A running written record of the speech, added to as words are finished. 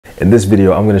In this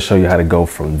video, I'm gonna show you how to go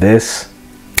from this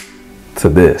to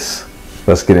this.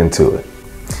 Let's get into it.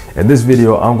 In this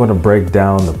video, I'm gonna break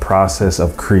down the process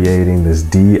of creating this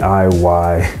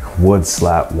DIY wood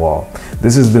slat wall.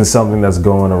 This has been something that's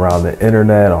going around the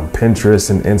internet, on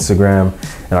Pinterest and Instagram,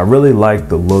 and I really like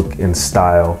the look and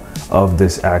style of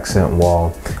this accent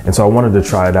wall. And so I wanted to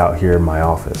try it out here in my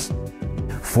office.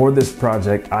 For this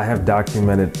project, I have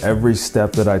documented every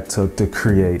step that I took to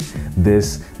create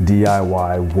this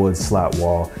DIY wood slat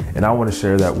wall, and I want to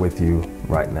share that with you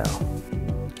right now.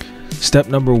 Step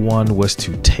number one was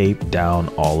to tape down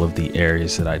all of the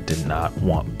areas that I did not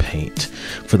want paint.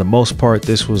 For the most part,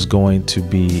 this was going to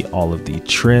be all of the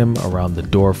trim around the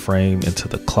door frame into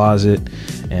the closet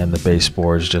and the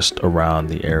baseboards just around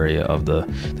the area of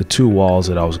the two walls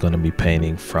that I was going to be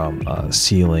painting from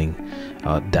ceiling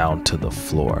down to the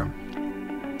floor.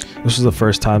 This was the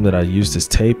first time that I used this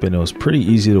tape, and it was pretty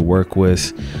easy to work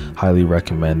with. Highly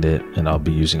recommend it, and I'll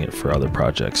be using it for other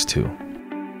projects too.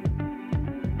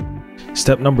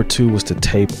 Step number two was to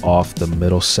tape off the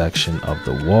middle section of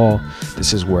the wall.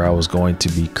 This is where I was going to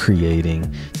be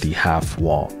creating the half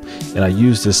wall, and I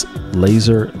used this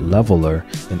laser leveler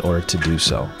in order to do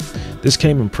so. This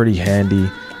came in pretty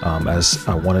handy as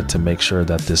I wanted to make sure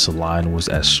that this line was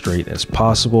as straight as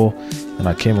possible, and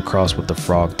I came across with the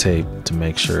frog tape to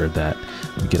make sure that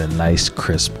we get a nice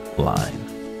crisp line.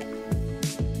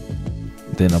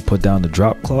 Then I put down the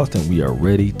drop cloth and we are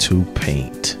ready to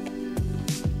paint.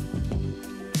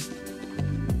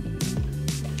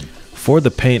 For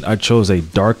the paint, I chose a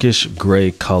darkish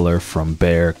gray color from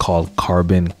Behr called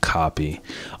Carbon Copy.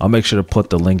 I'll make sure to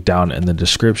put the link down in the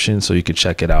description so you can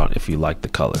check it out if you like the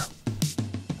color.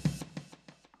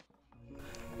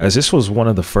 As this was one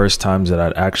of the first times that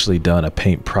I'd actually done a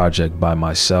paint project by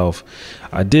myself,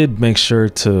 I did make sure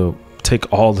to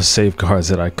take all the safeguards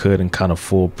that I could and kind of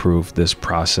foolproof this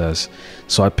process.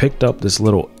 So I picked up this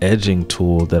little edging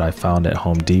tool that I found at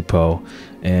Home Depot,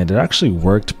 and it actually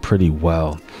worked pretty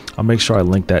well. I'll make sure I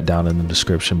link that down in the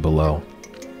description below.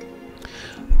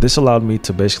 This allowed me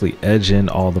to basically edge in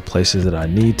all the places that I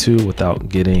need to without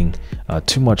getting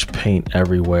too much paint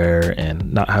everywhere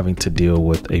and not having to deal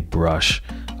with a brush.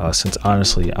 Since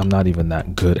honestly, I'm not even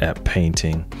that good at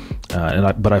painting,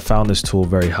 but I found this tool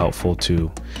very helpful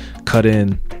to cut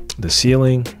in the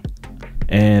ceiling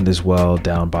and as well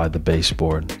down by the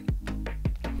baseboard.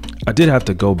 I did have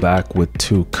to go back with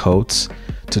 2 coats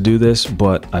to do this,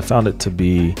 but I found it to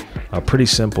be pretty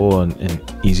simple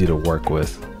and easy to work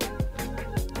with.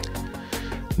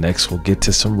 Next, we'll get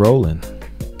to some rolling.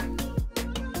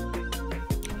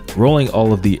 Rolling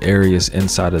all of the areas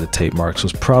inside of the tape marks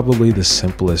was probably the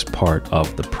simplest part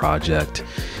of the project,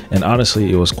 and honestly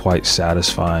it was quite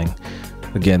satisfying.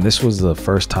 Again, this was the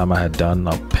first time I had done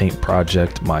a paint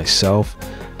project myself,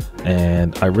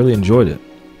 and I really enjoyed it.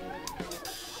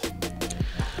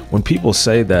 When people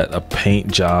say that a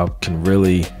paint job can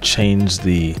really change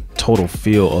the total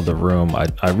feel of the room,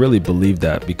 I really believe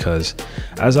that, because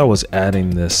as I was adding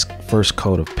this first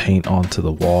coat of paint onto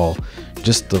the wall,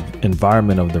 just the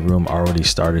environment of the room already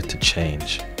started to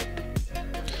change.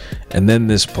 And then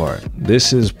this part,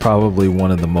 this is probably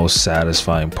one of the most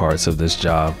satisfying parts of this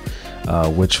job,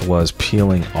 which was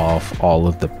peeling off all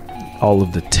of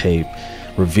the tape,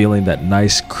 revealing that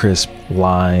nice crisp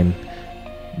line.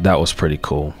 That was pretty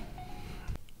cool.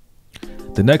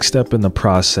 The next step in the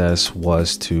process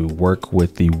was to work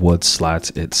with the wood slats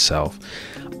itself.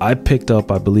 I picked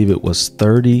up, I believe it was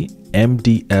 30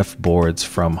 MDF boards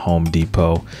from Home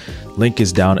Depot. Link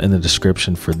is down in the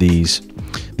description for these.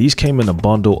 These came in a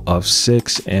bundle of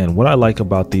 6, and what I like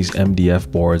about these MDF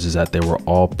boards is that they were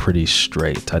all pretty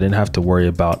straight. I didn't have to worry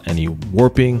about any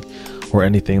warping or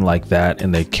anything like that,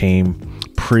 and they came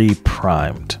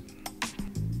pre-primed.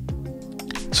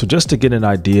 So just to get an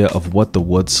idea of what the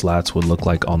wood slats would look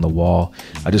like on the wall,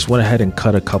 I just went ahead and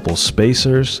cut a couple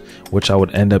spacers, which I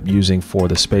would end up using for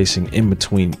the spacing in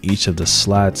between each of the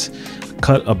slats.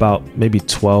 Cut about maybe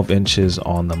 12 inches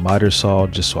on the miter saw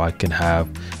just so I can have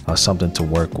something to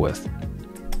work with.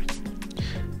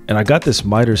 And I got this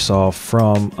miter saw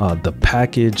from the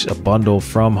package, a bundle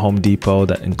from Home Depot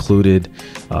that included,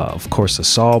 of course, a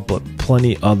saw, but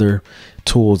plenty other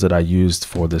tools that I used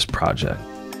for this project.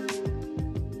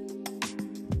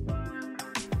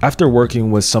 After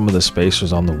working with some of the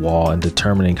spacers on the wall and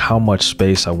determining how much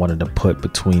space I wanted to put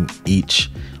between each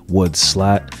wood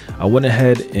slat, I went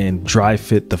ahead and dry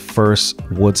fit the first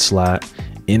wood slat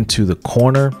into the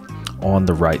corner on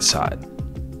the right side.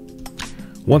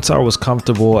 Once I was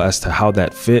comfortable as to how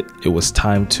that fit, it was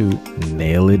time to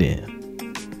nail it in.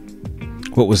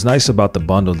 What was nice about the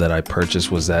bundle that I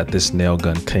purchased was that this nail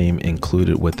gun came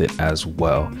included with it as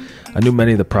well. I knew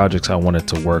many of the projects I wanted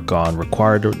to work on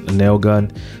required a nail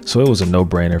gun, so it was a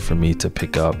no-brainer for me to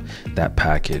pick up that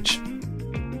package.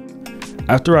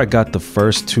 After I got the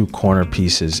first 2 corner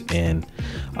pieces in,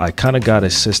 I kind of got a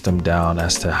system down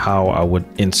as to how I would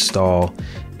install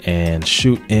and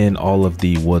shoot in all of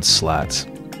the wood slats.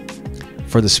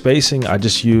 For the spacing, I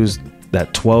just used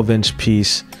that 12-inch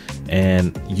piece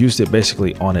and used it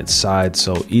basically on its side,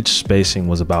 so each spacing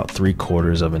was about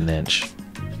 3/4 of an inch.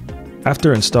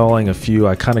 After installing a few,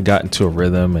 I kind of got into a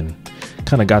rhythm and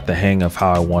kind of got the hang of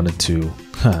how I wanted to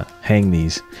hang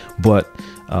these, but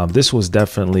this was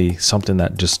definitely something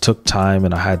that just took time,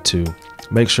 and I had to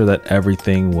make sure that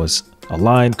everything was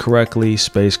aligned correctly,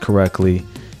 spaced correctly,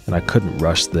 and I couldn't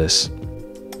rush this.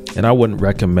 And I wouldn't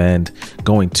recommend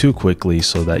going too quickly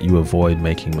so that you avoid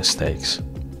making mistakes.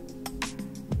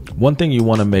 One thing you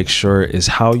want to make sure is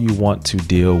how you want to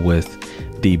deal with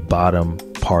the bottom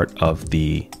part of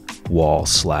the wall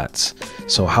slats.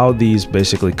 So how these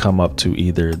basically come up to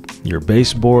either your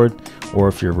baseboard or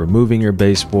if you're removing your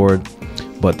baseboard.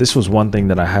 But this was one thing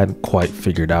that I hadn't quite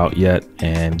figured out yet,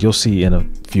 and you'll see in a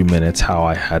few minutes how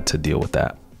I had to deal with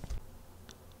that.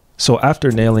 So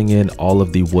after nailing in all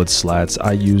of the wood slats,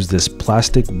 I used this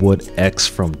plastic wood X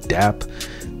from DAP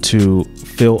to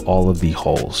fill all of the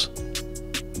holes.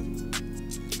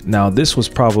 Now, this was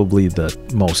probably the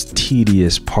most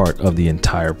tedious part of the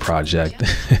entire project,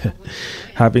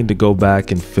 having to go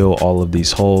back and fill all of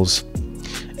these holes.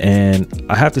 And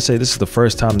I have to say, this is the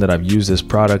first time that I've used this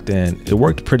product, and it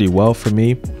worked pretty well for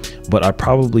me, but I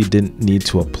probably didn't need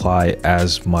to apply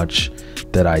as much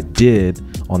that I did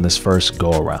on this first go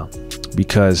around,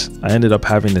 because I ended up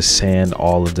having to sand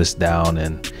all of this down,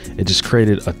 and it just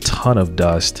created a ton of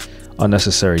dust,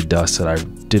 unnecessary dust that I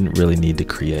didn't really need to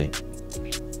create.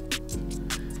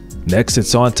 Next,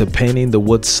 it's on to painting the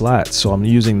wood slats. So I'm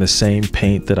using the same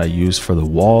paint that I used for the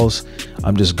walls.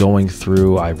 I'm just going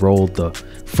through, I rolled the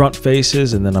front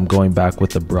faces, and then I'm going back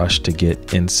with the brush to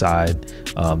get inside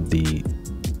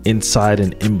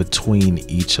and in between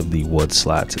each of the wood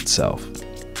slats itself.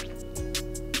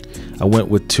 I went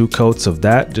with 2 coats of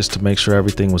that just to make sure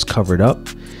everything was covered up.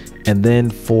 And then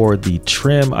for the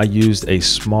trim, I used a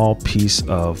small piece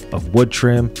of wood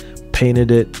trim,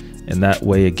 painted it, and that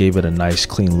way it gave it a nice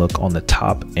clean look on the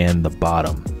top and the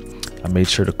bottom. I made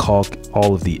sure to caulk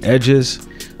all of the edges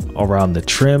around the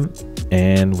trim,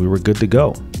 and we were good to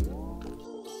go.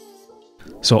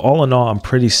 So all in all, I'm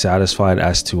pretty satisfied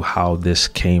as to how this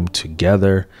came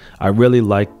together. I really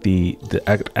like the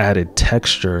added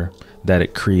texture that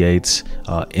it creates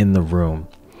in the room.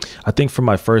 I think for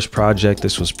my first project,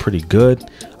 this was pretty good.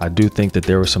 I do think that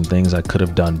there were some things I could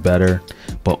have done better,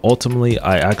 but ultimately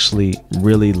I actually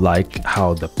really like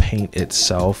how the paint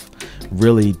itself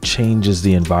really changes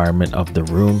the environment of the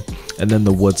room, and then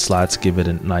the wood slats give it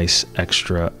a nice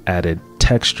extra added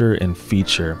texture and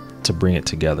feature to bring it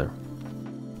together.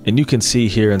 And you can see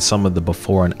here in some of the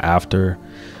before and after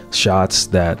shots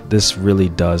that this really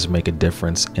does make a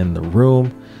difference in the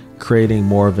room, creating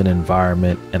more of an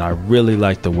environment. And I really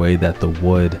like the way that the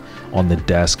wood on the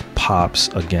desk pops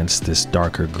against this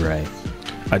darker gray.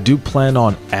 I do plan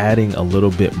on adding a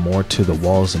little bit more to the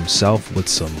walls themselves with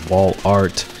some wall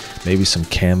art, maybe some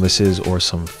canvases or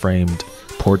some framed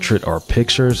portrait or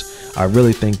pictures. I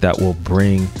really think that will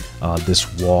bring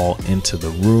this wall into the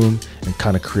room and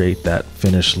kind of create that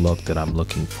finished look that I'm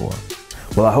looking for.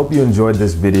 Well, I hope you enjoyed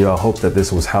this video. I hope that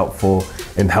this was helpful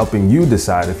in helping you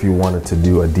decide if you wanted to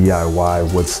do a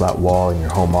DIY wood slat wall in your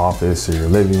home office or your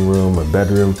living room or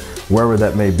bedroom, wherever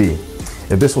that may be.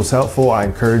 If this was helpful, I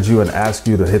encourage you and ask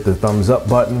you to hit the thumbs up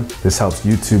button. This helps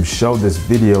YouTube show this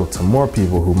video to more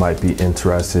people who might be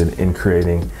interested in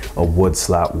creating a wood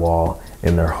slat wall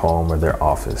in their home or their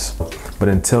office. But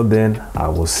until then, I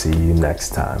will see you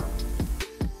next time.